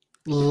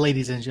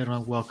Ladies and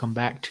gentlemen, welcome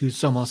back to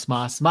Somos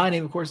Mas. My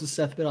name, of course, is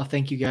Seth Biddle.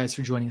 Thank you guys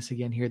for joining us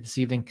again here this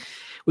evening.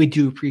 We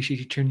do appreciate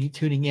you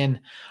tuning in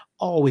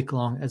all week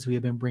long as we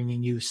have been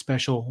bringing you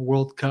special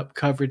World Cup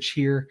coverage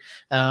here.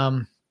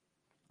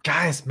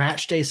 Guys,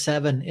 match day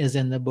 7 is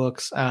in the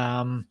books.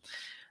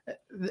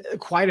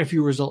 Quite a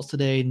few results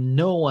today.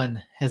 No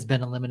one has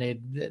been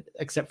eliminated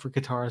except for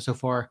Qatar so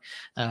far.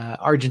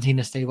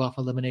 Argentina stayed off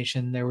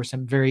elimination. There were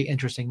some very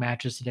interesting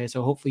matches today,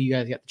 so hopefully you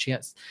guys got the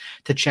chance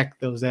to check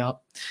those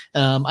out.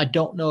 I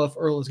don't know if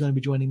Earl is going to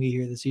be joining me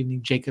here this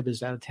evening. Jacob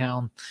is out of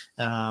town.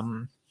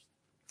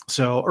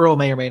 So Earl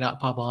may or may not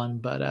pop on,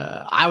 but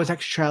I was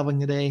actually traveling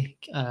today,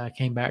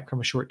 came back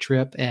from a short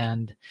trip,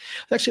 and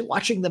was actually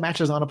watching the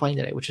matches on a plane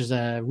today, which is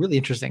really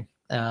interesting.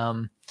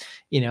 The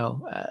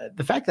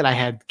fact that I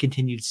had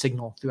continued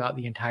signal throughout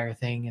the entire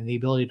thing and the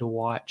ability to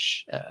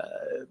watch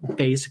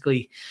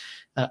basically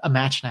a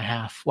match and a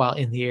half while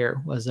in the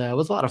air was a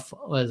lot of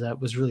fun,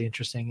 was really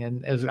interesting,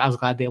 and I was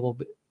glad to be able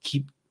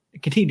to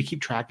continue to keep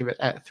track of it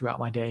throughout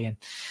my day,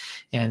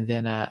 and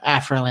then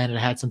after I landed,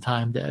 I had some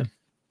time to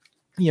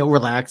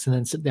relax and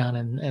then sit down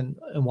and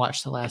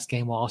watch the last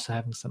game while also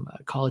having some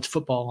college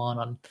football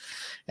on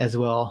as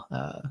well.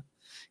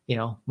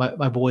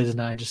 My boys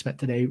and I just spent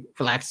today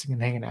relaxing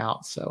and hanging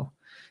out. So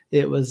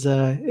it was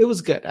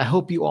good. I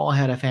hope you all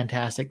had a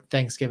fantastic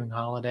Thanksgiving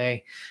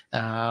holiday.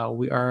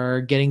 We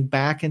are getting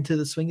back into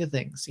the swing of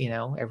things.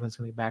 Everyone's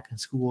going to be back in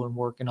school and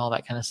work and all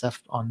that kind of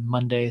stuff on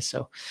Monday.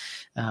 So,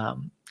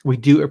 we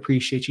do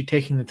appreciate you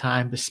taking the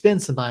time to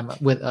spend some time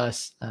with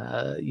us.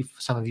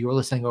 Some of you are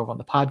listening over on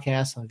the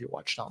podcast, some of you are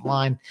watching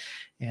online,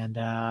 and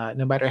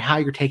no matter how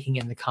you're taking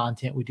in the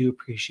content, we do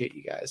appreciate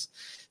you guys.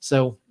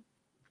 So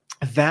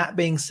that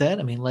being said,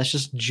 let's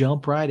just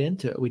jump right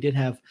into it. We did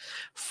have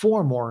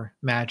 4 more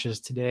matches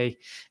today,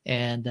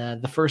 and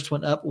the first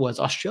one up was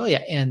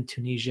Australia and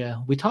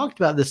Tunisia. We talked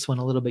about this one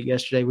a little bit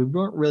yesterday. We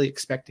weren't really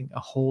expecting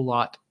a whole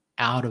lot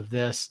out of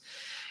this.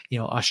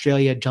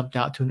 Australia jumped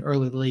out to an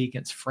early lead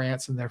against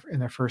France in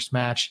their first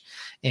match,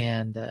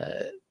 and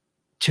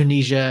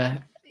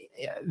Tunisia,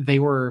 they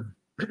had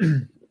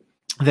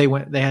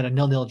a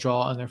 0-0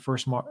 draw in their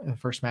first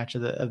match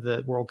of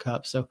the World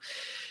Cup. So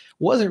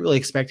wasn't really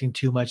expecting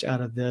too much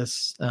out of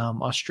this.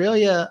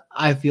 Australia,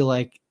 I feel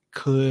like,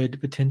 could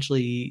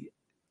potentially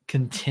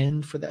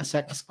contend for that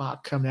second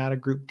spot coming out of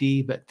Group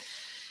D, but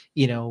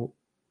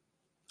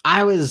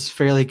I was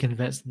fairly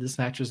convinced that this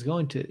match was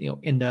going to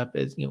end up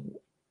as 0-0,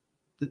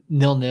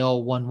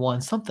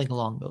 1-1, something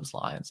along those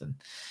lines.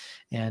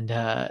 And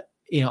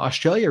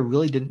Australia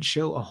really didn't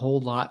show a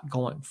whole lot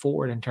going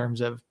forward in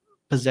terms of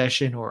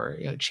possession or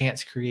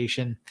chance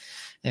creation.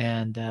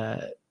 And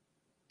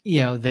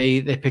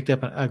they picked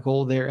up a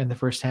goal there in the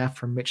first half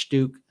from Mitch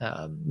Duke.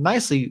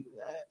 Nice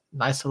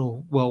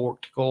little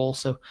well-worked goal.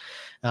 So,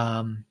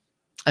 and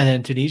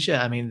then Tunisia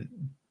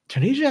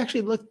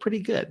actually looked pretty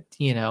good,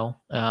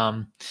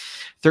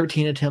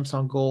 13 attempts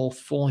on goal,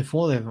 only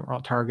 4 of them were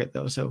on target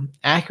though. So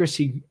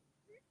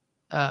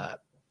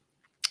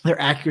their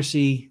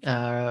accuracy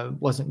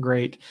wasn't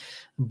great,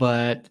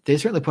 but they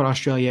certainly put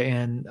Australia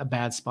in a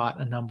bad spot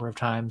a number of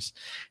times,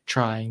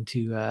 trying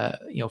to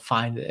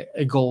find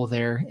a goal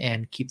there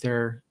and keep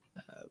their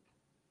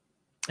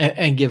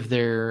and give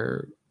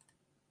their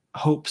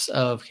hopes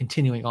of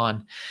continuing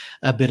on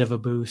a bit of a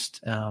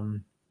boost.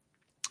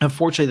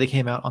 Unfortunately, they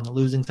came out on the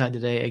losing side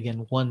today,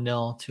 again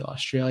 1-0 to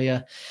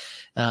Australia.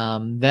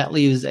 That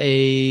leaves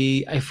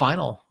a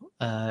final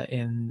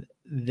in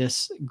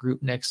this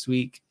group next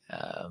week.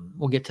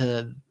 We'll get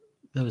to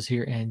those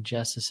here in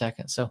just a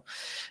second. So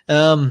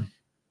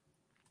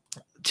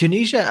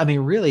Tunisia,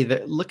 really,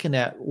 looking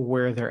at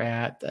where they're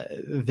at,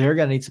 they're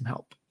going to need some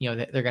help. They're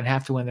going to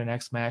have to win their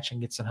next match and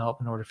get some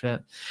help in order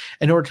to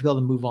be able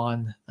to move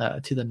on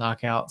to the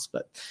knockouts.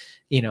 But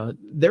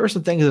there were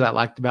some things that I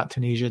liked about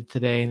Tunisia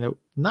today, and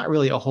not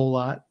really a whole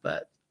lot,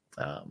 but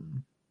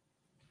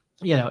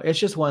it's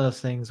just one of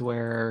those things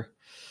where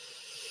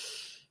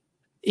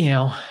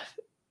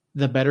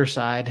the better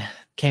side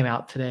came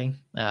out today.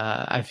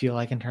 I feel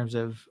like in terms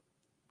of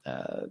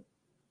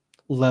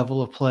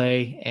level of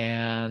play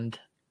and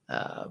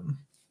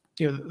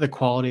the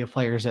quality of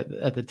players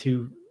that the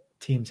two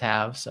teams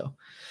have. So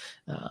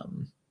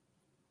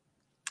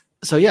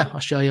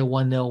Australia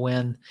 1-0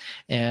 win,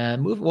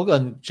 and we'll go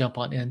ahead and jump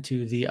on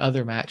into the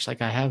other match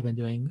like I have been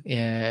doing.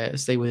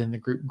 Stay within the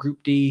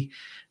Group D.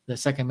 The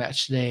second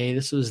match today,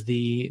 this was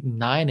the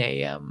 9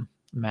 a.m.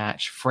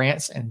 match,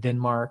 France and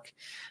Denmark.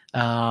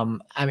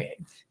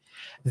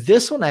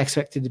 This one I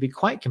expected to be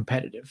quite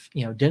competitive.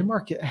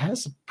 Denmark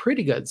has a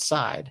pretty good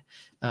side,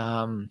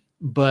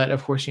 but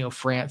of course,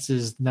 France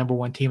is the number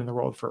 1 team in the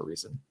world for a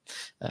reason.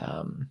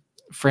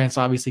 France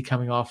obviously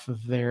coming off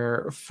of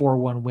their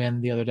 4-1 win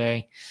the other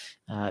day.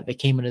 They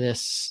came into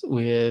this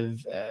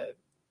with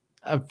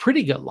a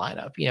pretty good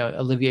lineup.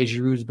 Olivier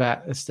Giroud's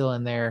is still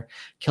in there,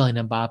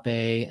 Kylian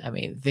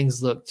Mbappe.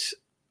 Things looked,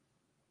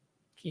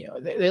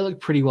 they look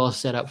pretty well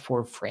set up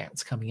for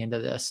France coming into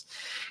this.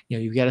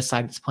 You've got a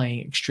side that's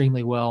playing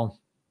extremely well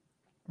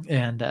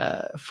and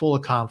full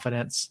of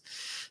confidence.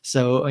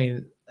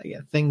 So,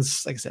 again,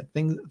 things, like I said,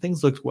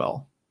 things looked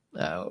well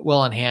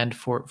in hand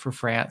for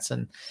France,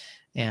 and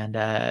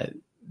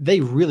they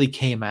really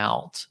came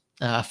out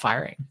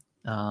firing.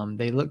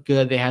 They looked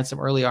good. They had some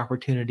early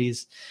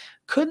opportunities,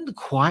 couldn't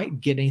quite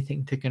get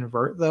anything to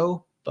convert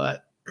though,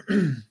 but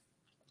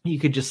you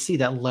could just see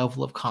that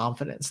level of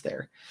confidence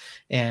there,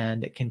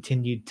 and it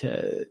continued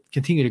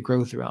to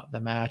grow throughout the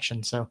match.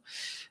 And so,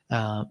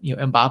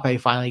 Mbappe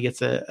finally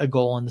gets a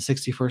goal in the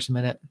 61st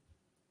minute,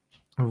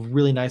 a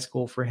really nice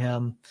goal for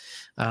him.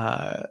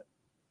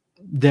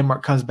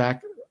 Denmark comes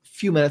back a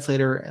few minutes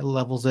later and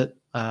levels it.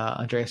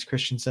 Andreas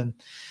Christensen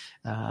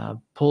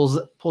pulls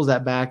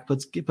that back,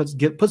 puts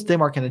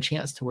Denmark in a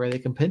chance to where they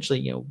can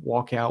potentially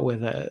walk out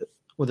with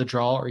a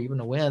draw or even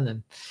a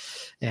win,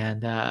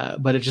 and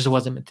but it just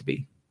wasn't meant to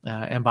be.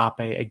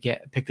 Mbappe again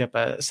picked up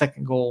a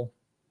second goal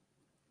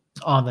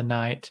on the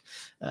night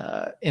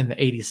in the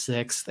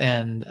 86th,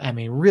 and I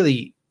mean,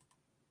 really,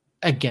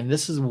 again,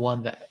 this is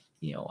one that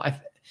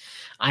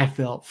I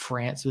felt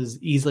France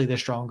was easily the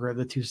stronger of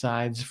the two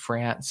sides.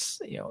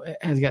 France,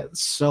 has got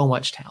so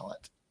much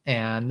talent,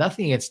 and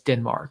nothing against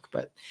Denmark,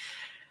 but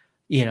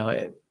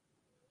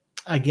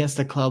against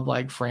a club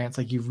like France,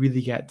 like, you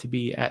really got to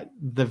be at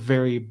the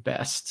very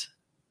best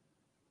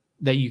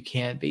that you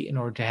can be in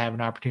order to have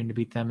an opportunity to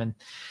beat them. And,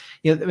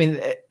 I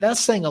mean, that's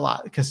saying a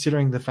lot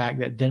considering the fact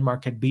that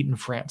Denmark had beaten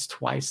France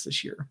twice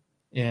this year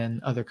in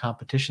other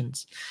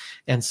competitions.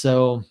 And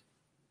so,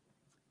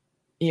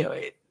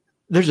 I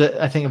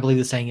believe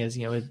the saying is,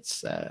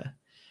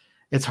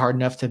 it's hard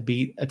enough to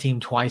beat a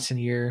team twice in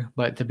a year,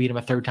 but to beat them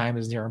a third time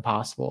is near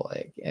impossible.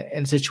 Like,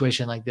 in a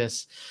situation like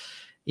this,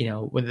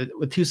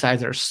 with two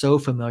sides that are so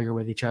familiar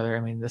with each other,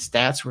 I mean, the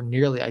stats were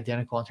nearly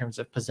identical in terms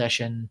of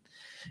possession.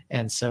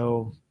 And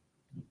so,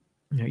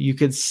 you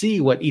could see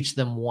what each of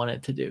them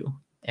wanted to do.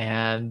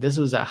 And this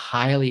was a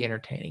highly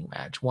entertaining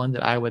match, one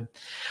that I would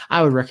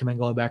recommend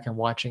going back and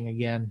watching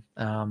again.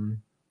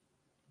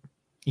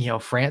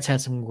 France had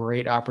some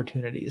great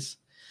opportunities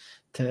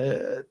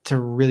to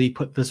really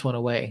put this one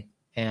away.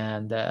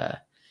 And, they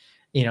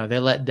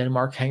let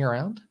Denmark hang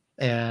around,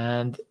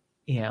 and,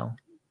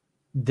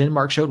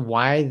 Denmark showed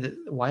why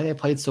they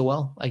played so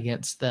well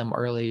against them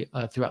early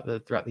throughout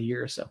the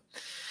year. So,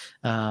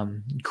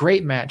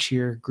 great match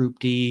here, Group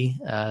D.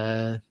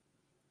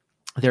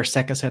 Their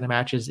second set of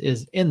matches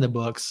is in the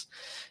books,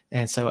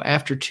 and so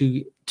after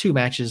two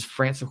matches,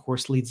 France, of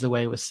course, leads the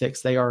way with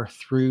 6. They are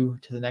through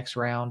to the next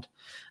round,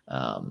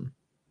 and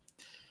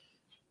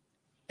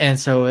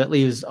so it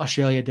leaves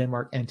Australia,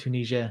 Denmark, and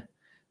Tunisia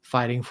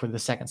fighting for the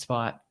second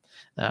spot.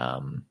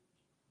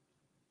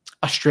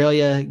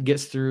 Australia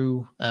gets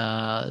through.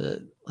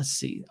 Let's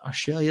see,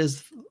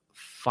 Australia's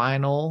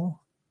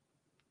final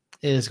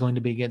is going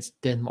to be against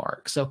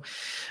Denmark. So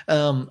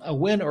a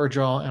win or a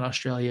draw in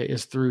Australia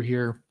is through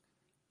here.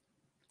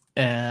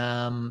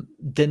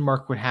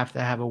 Denmark would have to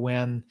have a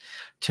win.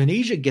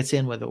 Tunisia gets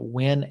in with a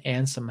win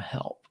and some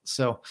help.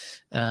 So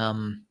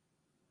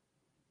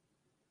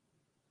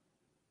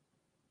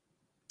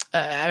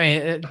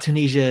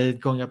Tunisia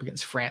going up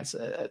against France,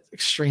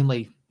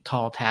 extremely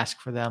tall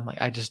task for them.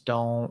 Like, I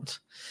don't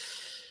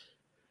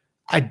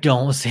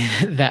see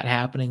that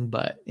happening,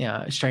 but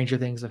stranger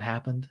things have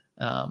happened.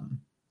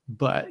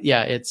 But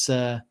yeah, it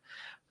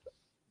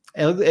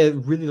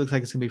really looks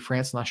like it's gonna be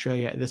France and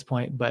Australia at this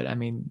point. But I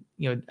mean,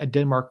 a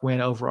Denmark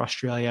win over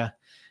Australia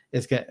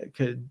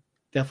could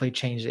definitely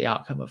change the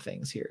outcome of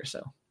things here.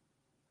 So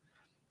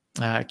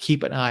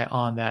keep an eye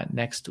on that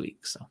next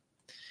week. So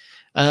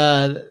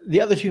the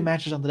other two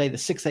matches on the day, the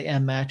 6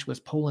 a.m. match was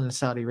Poland and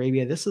Saudi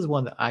Arabia. This is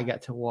one that I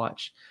got to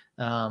watch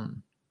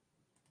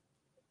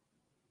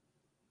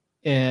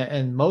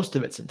in most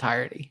of its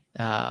entirety.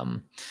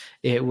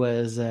 It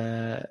was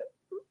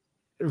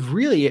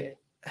really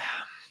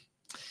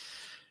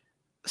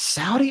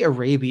Saudi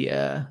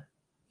Arabia,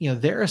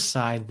 they're a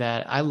side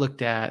that I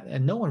looked at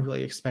and no one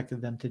really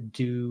expected them to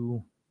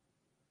do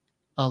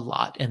a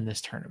lot in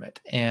this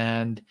tournament.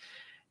 And,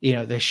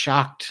 they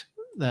shocked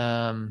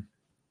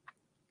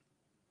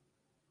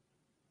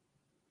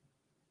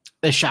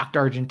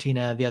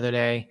Argentina the other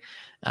day,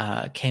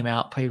 came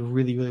out, played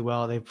really, really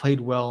well. They played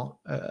well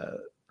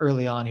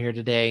early on here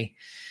today.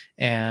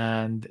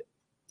 And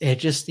it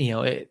just,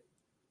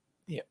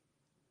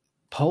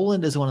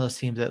 Poland is one of those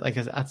teams that, like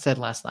I said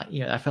last night,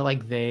 I felt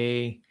like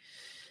they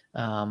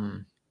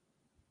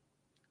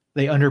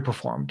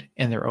underperformed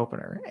in their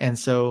opener. And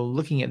so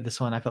looking at this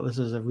one, I felt this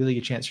was a really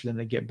good chance for them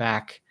to get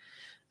back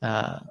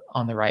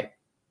on the right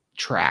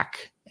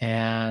track.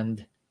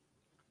 And,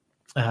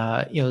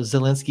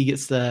 Zelensky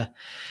gets the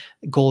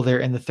goal there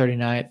in the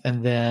 39th.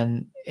 And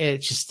then it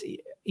just,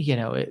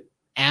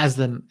 as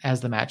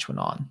the match went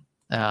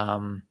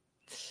on,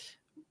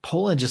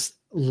 Poland just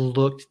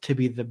looked to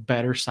be the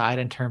better side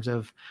in terms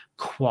of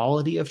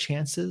quality of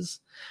chances,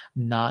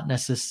 not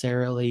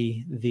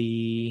necessarily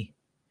the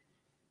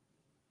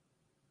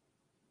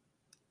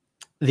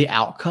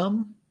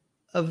outcome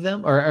of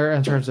them, or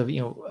in terms of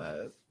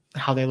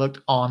how they looked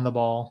on the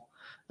ball,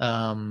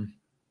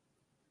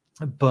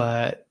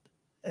 but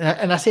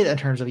and I say that in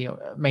terms of,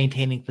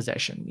 maintaining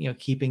possession,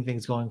 keeping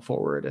things going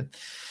forward.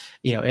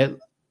 And,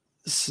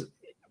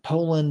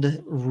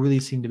 Poland really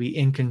seemed to be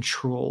in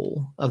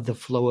control of the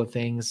flow of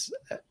things,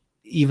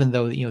 even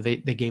though, they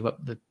gave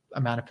up the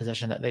amount of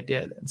possession that they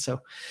did. And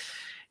so,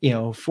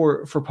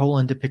 for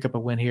Poland to pick up a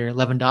win here,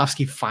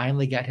 Lewandowski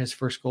finally got his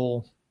first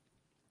goal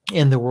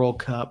in the World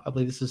Cup. I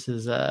believe this was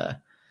his,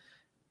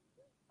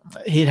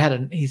 he's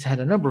had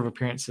a number of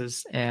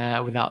appearances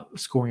without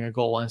scoring a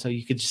goal. And so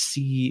you could just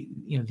see,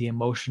 the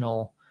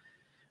emotional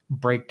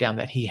breakdown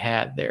that he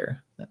had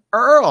there.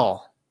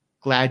 Earl,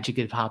 glad you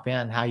could pop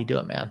in. How you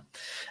doing, man?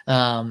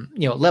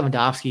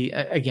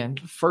 Lewandowski, again,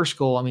 first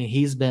goal. I mean,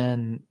 he's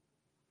been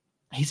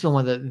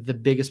one of the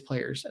biggest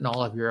players in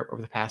all of Europe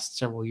over the past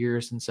several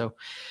years. And so,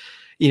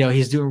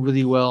 he's doing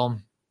really well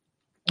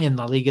in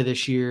La Liga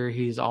this year.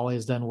 He's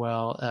always done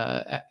well.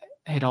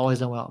 Had always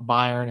done well at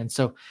Bayern. And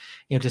so,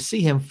 to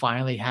see him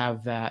finally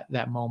have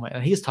that moment,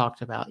 and he's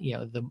talked about,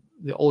 the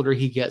older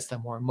he gets, the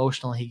more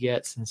emotional he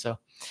gets. And so,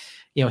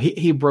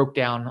 he broke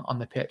down on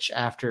the pitch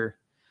after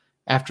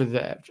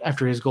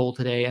his goal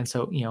today. And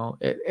so,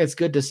 it's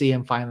good to see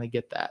him finally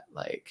get that.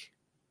 Like,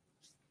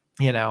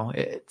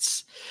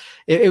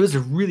 it was a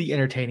really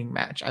entertaining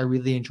match. I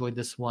really enjoyed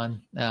this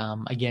one.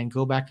 Again,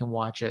 go back and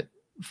watch it.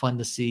 Fun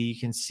to see. You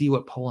can see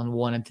what Poland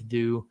wanted to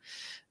do.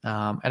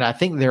 And I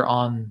think they're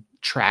on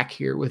track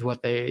here with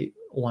what they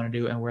want to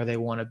do and where they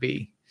want to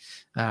be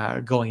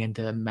going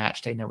into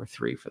match day number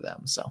 3 for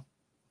them. So,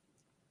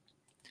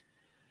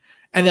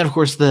 and then of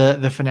course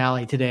the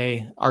finale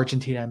today,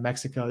 Argentina and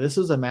Mexico. This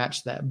was a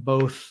match that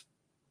both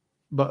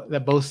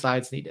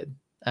sides needed.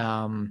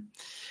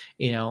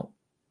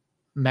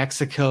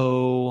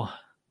 Mexico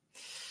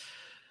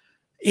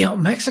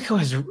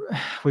has,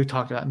 we've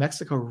talked about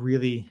Mexico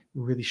really,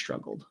 really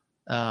struggled.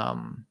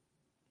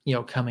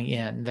 Coming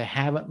in, they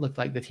haven't looked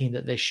like the team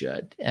that they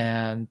should.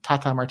 And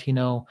Tata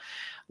Martino,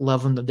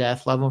 love him to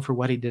death, love him for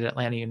what he did at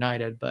Atlanta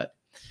United. But,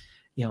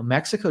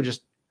 Mexico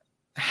just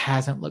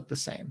hasn't looked the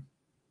same.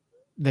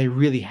 They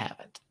really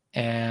haven't.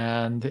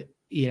 And,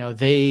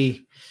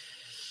 they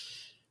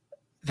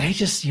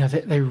just,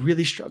 they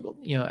really struggled,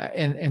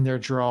 in their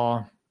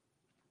draw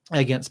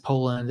against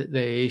Poland.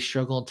 They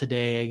struggled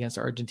today against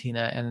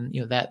Argentina. And,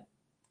 that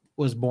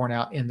was borne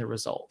out in the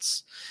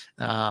results.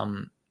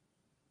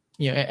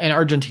 And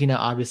Argentina,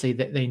 obviously,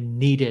 that they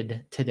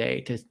needed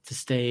today to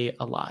stay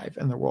alive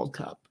in the World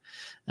Cup.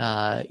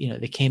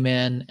 They came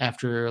in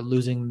after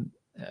losing,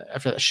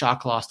 after the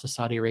shock loss to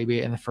Saudi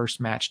Arabia in the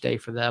first match day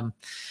for them.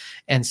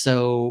 And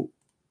so,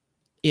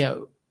 they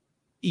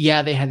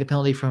had the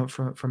penalty from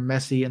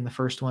Messi in the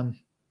first one.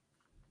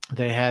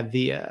 They had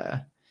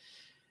the,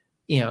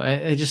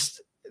 they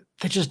just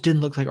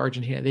didn't look like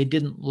Argentina. They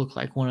didn't look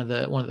like one of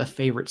the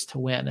favorites to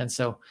win. And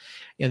so,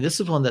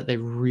 this is one that they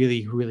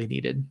really, really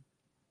needed.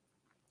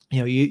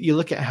 You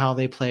look at how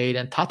they played,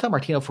 and Tata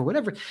Martino, for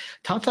whatever,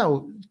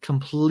 Tata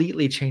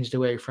completely changed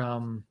away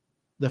from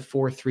the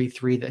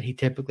 4-3-3 that he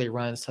typically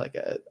runs to like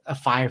a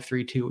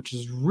 5-3-2, which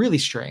is really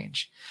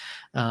strange.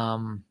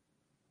 I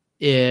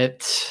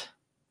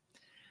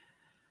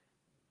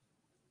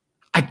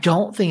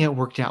don't think it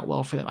worked out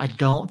well for them. I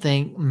don't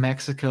think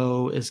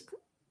Mexico is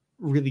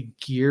really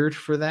geared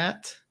for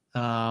that.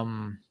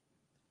 And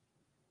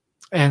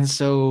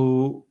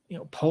so,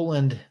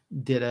 Poland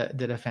did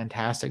a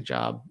fantastic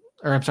job.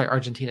 Or I'm sorry,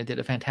 Argentina did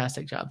a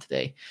fantastic job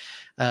today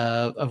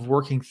of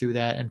working through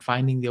that and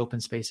finding the open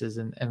spaces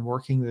and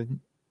working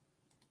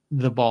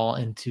the ball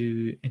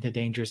into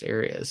dangerous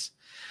areas.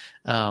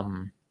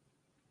 Going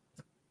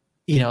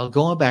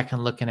back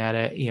and looking at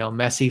it,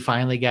 Messi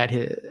finally got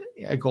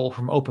a goal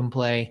from open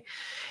play.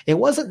 It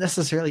wasn't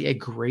necessarily a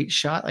great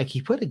shot. Like,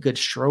 he put a good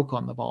stroke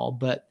on the ball,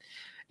 but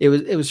it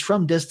was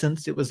from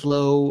distance. It was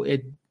low.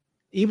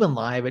 Even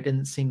live, it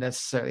didn't seem to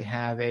necessarily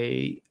have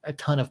a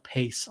ton of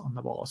pace on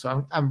the ball.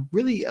 So I was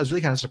really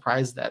kind of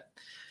surprised that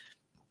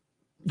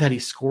he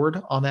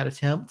scored on that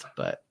attempt.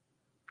 But,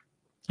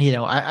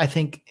 I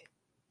think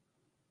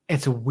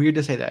it's weird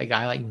to say that a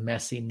guy like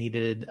Messi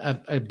needed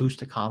a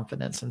boost of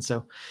confidence. And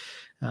so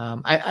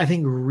I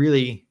think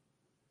really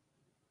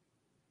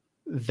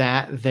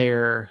that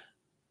there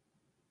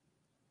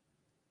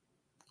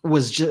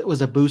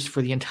was a boost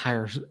for the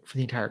entire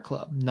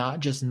club, not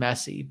just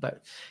Messi,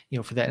 but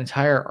for that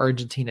entire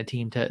Argentina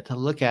team to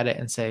look at it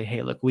and say,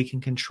 hey, look, we can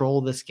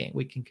control this game.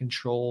 We can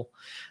control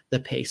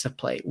the pace of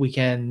play. We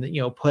can,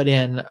 put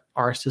in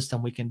our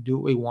system. We can do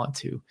what we want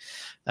to.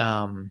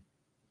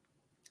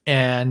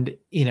 And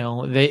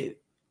they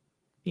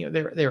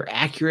were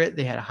accurate.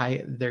 They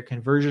had their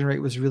conversion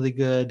rate was really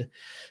good.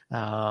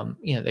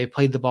 They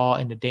played the ball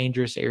into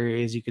dangerous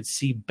areas. You could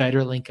see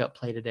better link up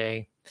play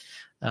today.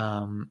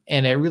 And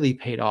it really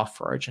paid off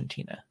for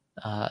Argentina.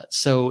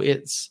 So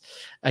it's,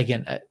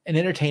 again, an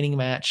entertaining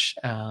match.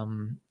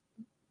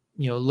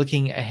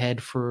 Looking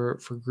ahead for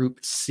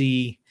Group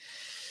C,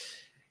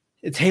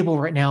 the table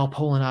right now,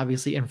 Poland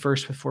obviously in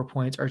first with 4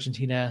 points,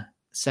 Argentina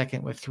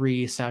second with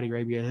 3, Saudi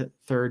Arabia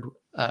third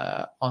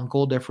on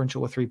goal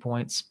differential with 3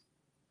 points,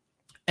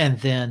 and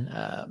then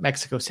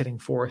Mexico sitting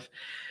fourth.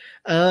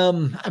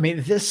 I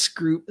mean, this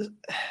group,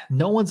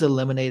 no one's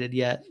eliminated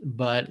yet,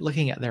 but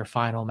looking at their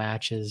final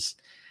matches,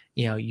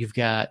 you've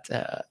got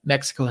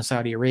Mexico and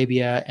Saudi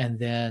Arabia, and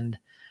then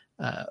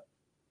uh,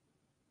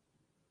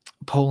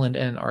 Poland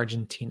and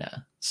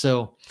Argentina.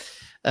 So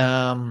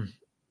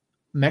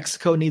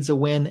Mexico needs a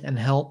win and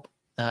help.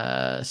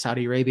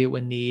 Saudi Arabia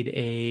would need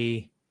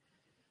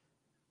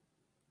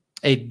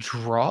a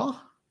draw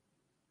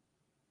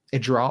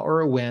or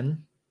a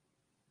win,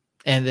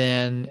 and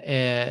then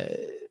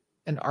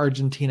an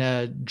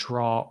Argentina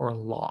draw or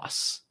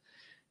loss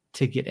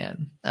to get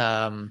in.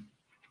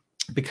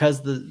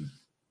 Because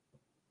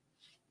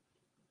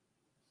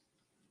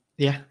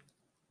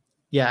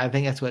I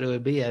think that's what it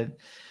would be. An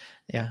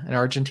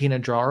Argentina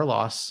draw or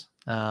loss.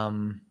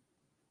 An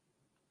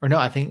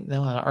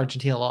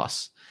Argentina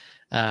loss,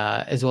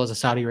 as well as a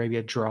Saudi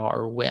Arabia draw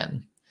or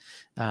win.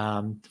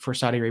 For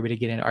Saudi Arabia to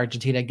get in,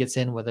 Argentina gets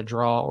in with a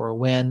draw or a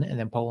win, and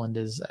then Poland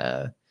is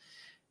a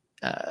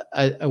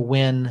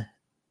win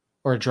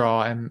or a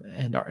draw,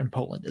 and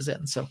Poland is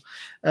in. So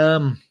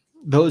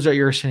those are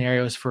your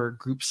scenarios for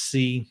Group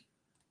C.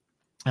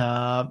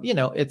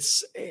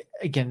 This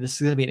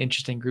is going to be an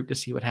interesting group to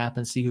see what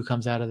happens, see who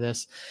comes out of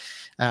this.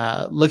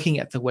 Looking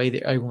at the way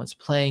that everyone's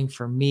playing,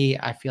 for me,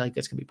 I feel like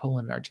it's going to be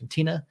Poland and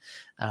Argentina.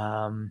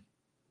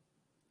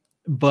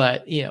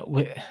 But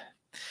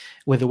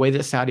with the way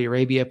that Saudi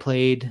Arabia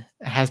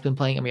has been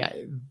playing, I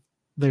mean,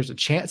 there's a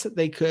chance that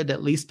they could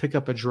at least pick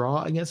up a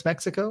draw against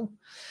Mexico,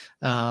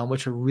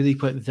 which would really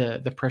put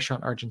the pressure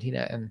on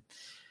Argentina. And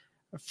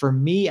for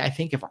me, I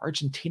think if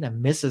Argentina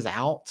misses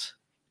out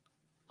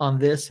on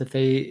this,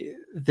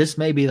 this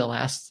may be the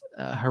last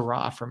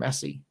hurrah for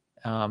Messi,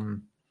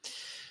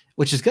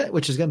 which is going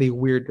to be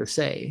weird to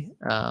say,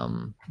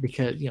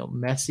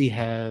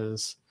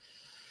 because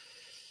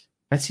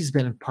Messi's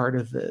been part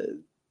of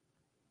the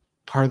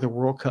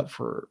World Cup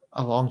for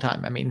a long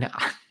time. I mean,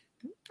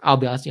 I'll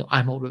be honest,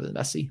 I'm older than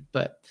Messi,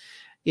 but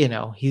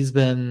he's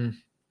been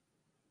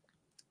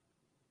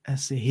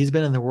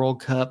in the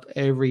World Cup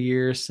every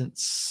year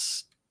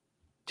since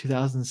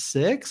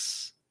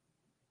 2006.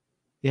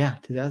 Yeah,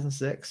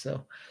 2006.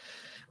 So,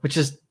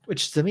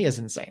 which to me is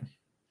insane.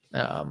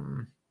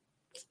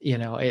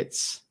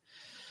 It's,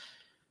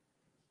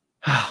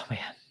 oh man,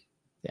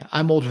 yeah,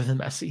 I'm older than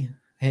Messi,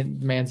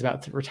 and man's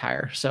about to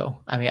retire.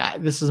 So, I mean,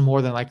 this is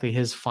more than likely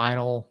his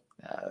final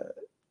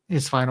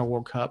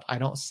World Cup. I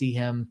don't see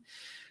him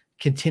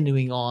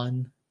continuing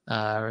on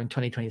in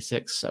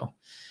 2026. So,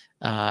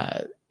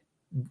 I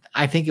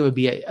think it would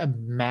be a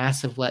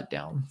massive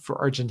letdown for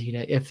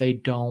Argentina if they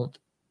don't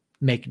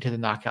make it to the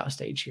knockout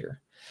stage here.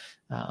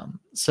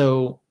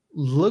 So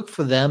look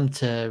for them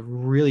to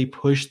really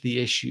push the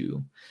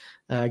issue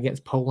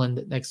against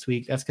Poland next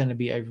week. That's going to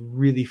be a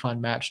really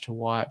fun match to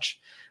watch.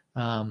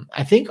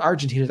 I think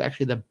Argentina is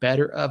actually the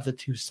better of the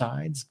two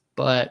sides,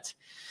 but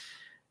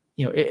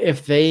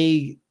if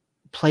they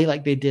play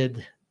like they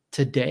did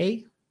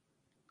today,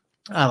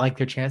 I like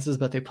their chances.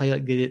 But they play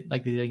like they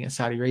did against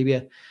Saudi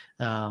Arabia,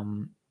 I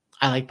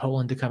like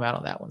Poland to come out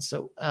on that one.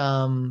 So,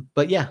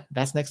 but yeah,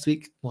 that's next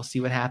week. We'll see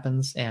what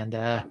happens. And,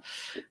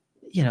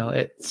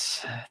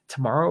 it's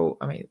tomorrow.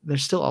 I mean,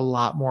 there's still a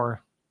lot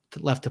more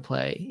left to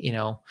play.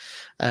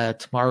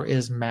 Tomorrow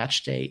is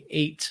match day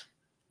 8.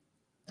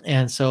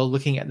 And so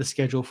looking at the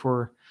schedule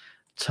for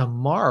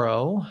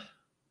tomorrow,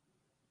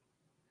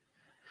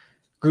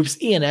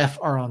 Groups E and F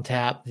are on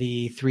tap.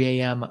 The 3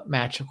 a.m.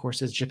 match, of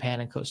course, is Japan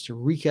and Costa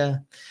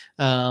Rica.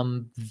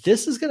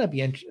 This is going to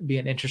be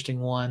an interesting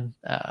one.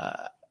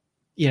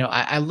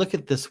 I look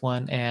at this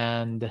one,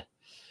 and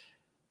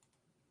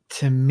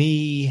to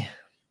me,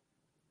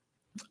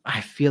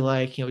 I feel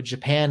like,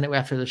 Japan,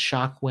 after the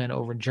shock win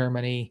over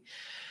Germany,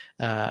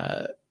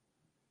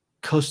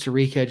 Costa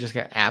Rica just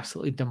got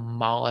absolutely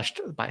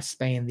demolished by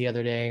Spain the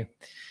other day.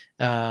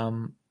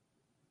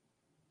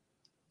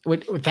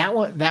 With that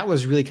one, that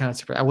was really kind of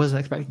surprising. I wasn't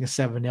expecting a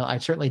 7-0. I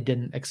certainly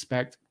didn't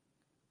expect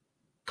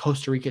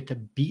Costa Rica to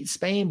beat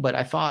Spain, but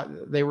I thought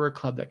they were a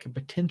club that could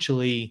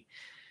potentially,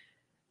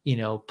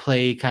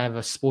 play kind of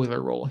a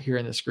spoiler role here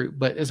in this group.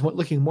 But it's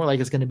looking more like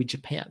it's going to be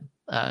Japan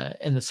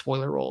in the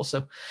spoiler role.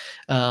 So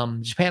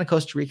Japan and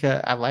Costa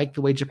Rica, I like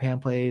the way Japan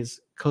plays.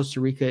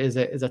 Costa Rica is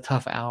a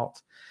tough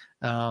out.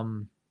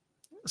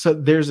 So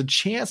there's a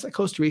chance that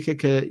Costa Rica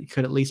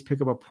could at least pick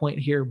up a point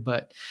here,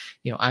 but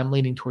I'm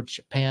leaning towards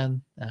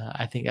Japan.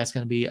 I think that's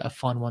going to be a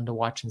fun one to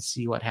watch and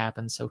see what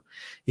happens. So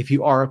if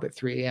you are up at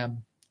 3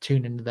 a.m.,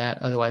 tune into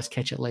that. Otherwise,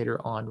 catch it later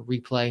on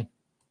replay.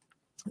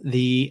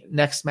 The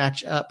next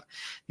match up,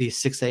 the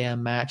 6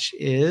 a.m. match,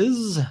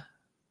 is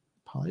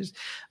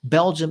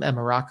Belgium and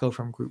Morocco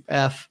from Group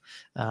F.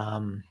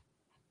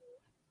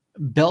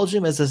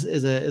 Belgium is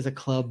a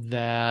club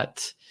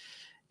that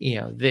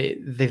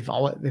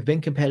they've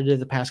been competitive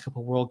the past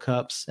couple of World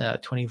Cups.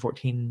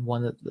 2014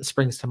 one that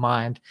springs to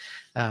mind.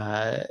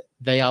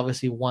 They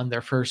obviously won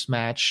their first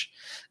match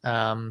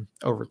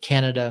over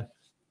Canada,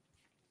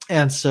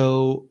 and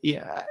so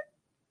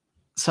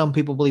some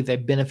people believe they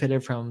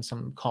benefited from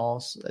some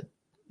calls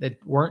that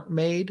weren't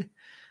made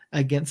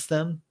against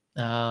them.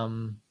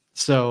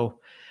 So,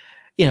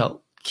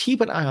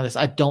 keep an eye on this.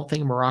 I don't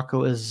think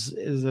Morocco is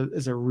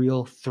a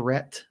real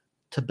threat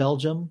to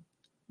Belgium,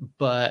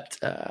 but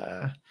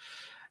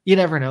you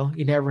never know.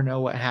 You never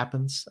know what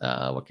happens,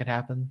 what could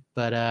happen.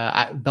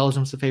 But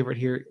Belgium's the favorite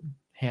here,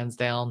 hands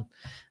down.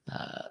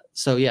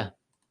 So yeah,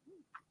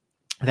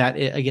 that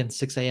again,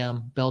 6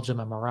 a.m. Belgium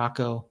and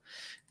Morocco.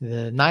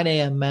 The 9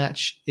 a.m.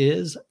 match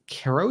is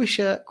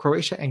Croatia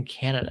and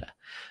Canada.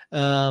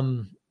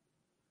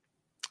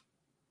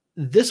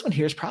 This one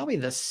here is probably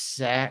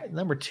the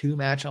number 2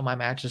 match on my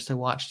matches to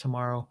watch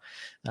tomorrow.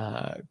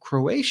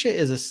 Croatia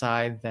is a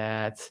side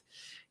that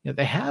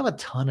they have a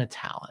ton of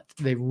talent.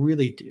 They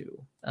really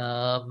do.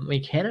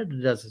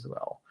 Canada does as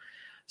well.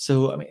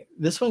 So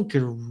this one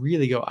could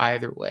really go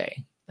either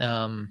way.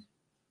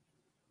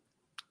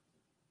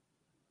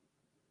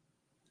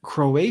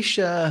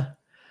 Croatia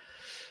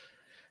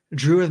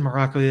drew with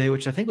Morocco today,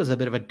 which I think was a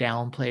bit of a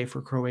downplay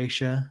for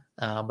Croatia.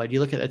 But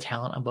you look at the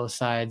talent on both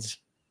sides.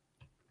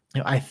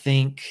 I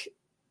think,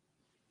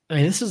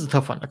 this is a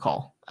tough one to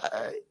call.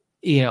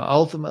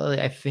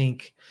 Ultimately, I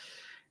think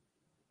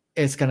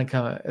it's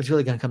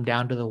really going to come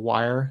down to the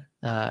wire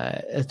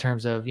in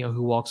terms of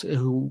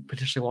who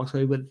potentially walks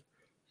away with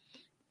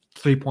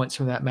 3 points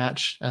from that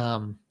match.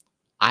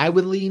 I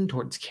would lean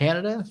towards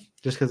Canada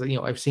just because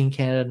I've seen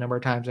Canada a number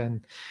of times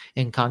in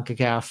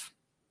CONCACAF,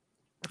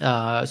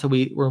 so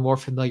we're more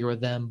familiar with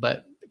them.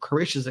 But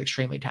Croatia is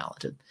extremely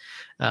talented.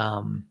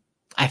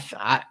 If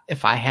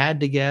I had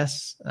to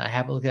guess, I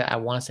haven't looked at it, I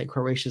want to say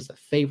Croatia is the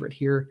favorite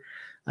here.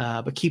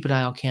 But keep an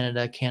eye on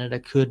Canada. Canada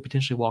could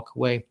potentially walk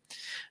away.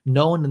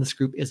 No one in this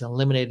group is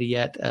eliminated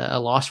yet. A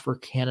loss for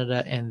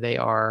Canada, and they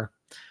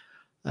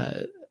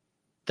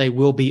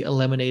will be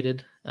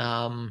eliminated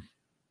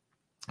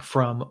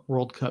from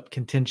World Cup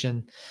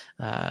contention.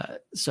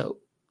 So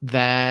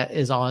that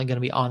is all going to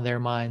be on their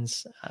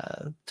minds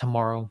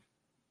tomorrow.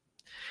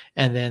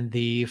 And then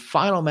the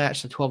final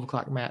match, the 12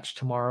 o'clock match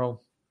tomorrow,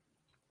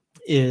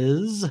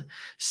 is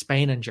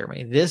Spain and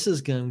Germany. This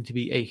is going to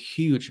be a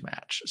huge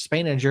match.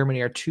 Spain and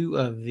Germany are 2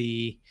 of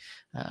the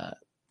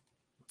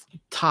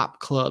top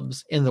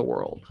clubs in the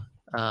world.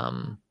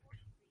 I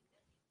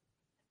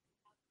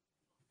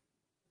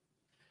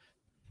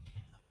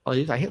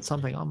hit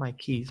something on my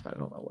keys, but I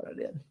don't know what I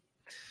did.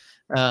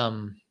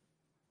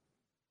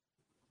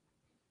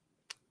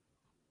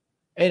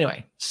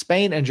 Anyway,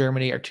 Spain and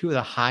Germany are 2 of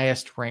the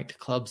highest ranked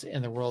clubs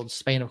in the world.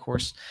 Spain, of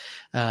course,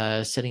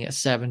 sitting at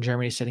 7,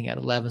 Germany sitting at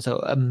 11. So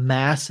a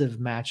massive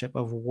matchup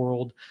of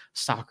world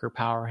soccer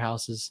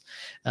powerhouses.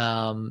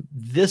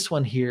 This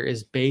one here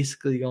is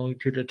basically going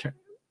to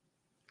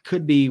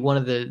could be one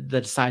of the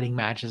deciding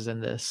matches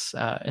in this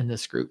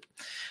group.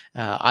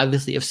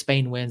 Obviously, if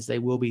Spain wins, they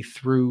will be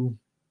through.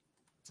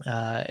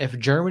 If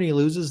Germany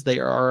loses, they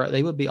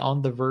would be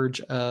on the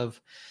verge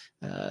of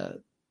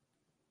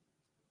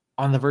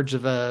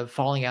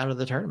falling out of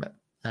the tournament,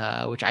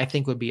 which I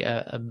think would be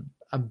a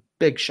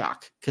big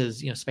shock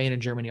because Spain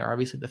and Germany are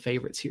obviously the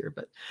favorites here.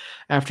 But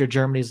after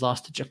Germany's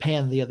lost to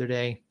Japan the other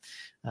day,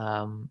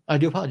 I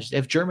do apologize.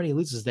 If Germany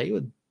loses, they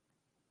would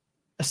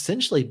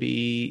essentially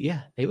be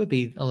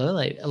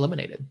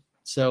eliminated.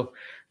 So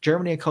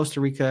Germany and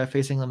Costa Rica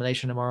facing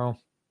elimination tomorrow.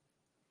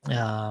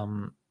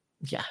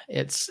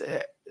 It's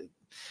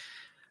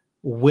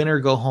win or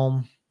go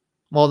home.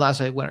 Well, not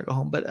say win or go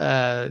home,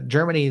 but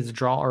Germany's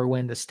draw or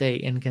win to stay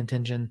in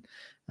contention.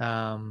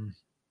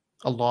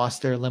 A loss,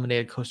 they're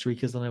eliminated. Costa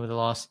Rica's eliminated with a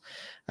loss.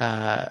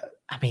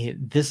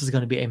 This is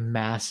going to be a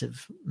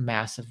massive,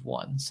 massive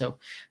one. So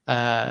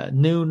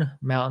noon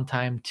Mountain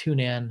Time, tune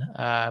in.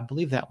 I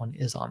believe that one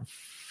is on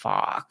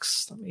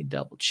Fox. Let me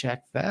double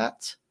check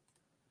that.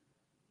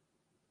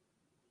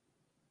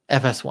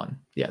 FS1.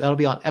 Yeah, that'll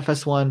be on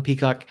FS1,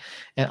 Peacock.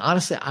 And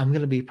honestly, I'm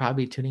going to be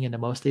probably tuning into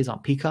most days on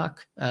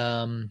Peacock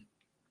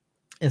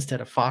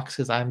instead of Fox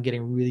because I'm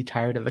getting really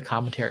tired of the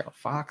commentary on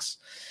Fox.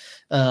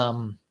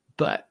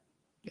 But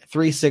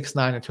 3, 6,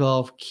 9, and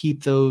 12,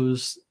 keep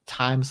those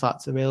time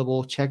slots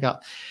available. Check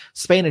out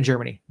Spain and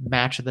Germany,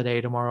 match of the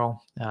day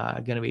tomorrow.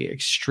 Going to be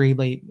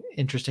extremely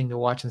interesting to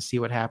watch and see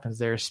what happens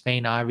there.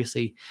 Spain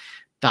obviously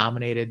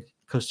dominated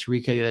Costa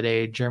Rica the other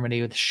day.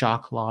 Germany with a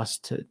shock loss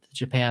to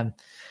Japan.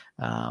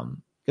 Going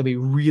to be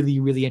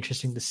really, really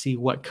interesting to see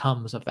what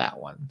comes of that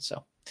one.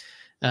 So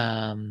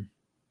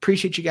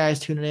appreciate you guys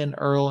tuning in.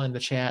 Earl in the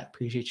chat,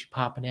 appreciate you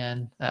popping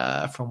in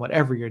from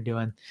whatever you're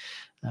doing.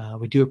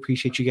 We do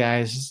appreciate you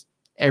guys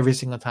every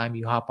single time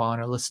you hop on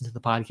or listen to the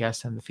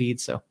podcast and the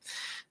feed. So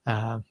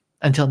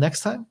until next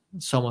time,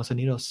 Somos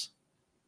Unidos.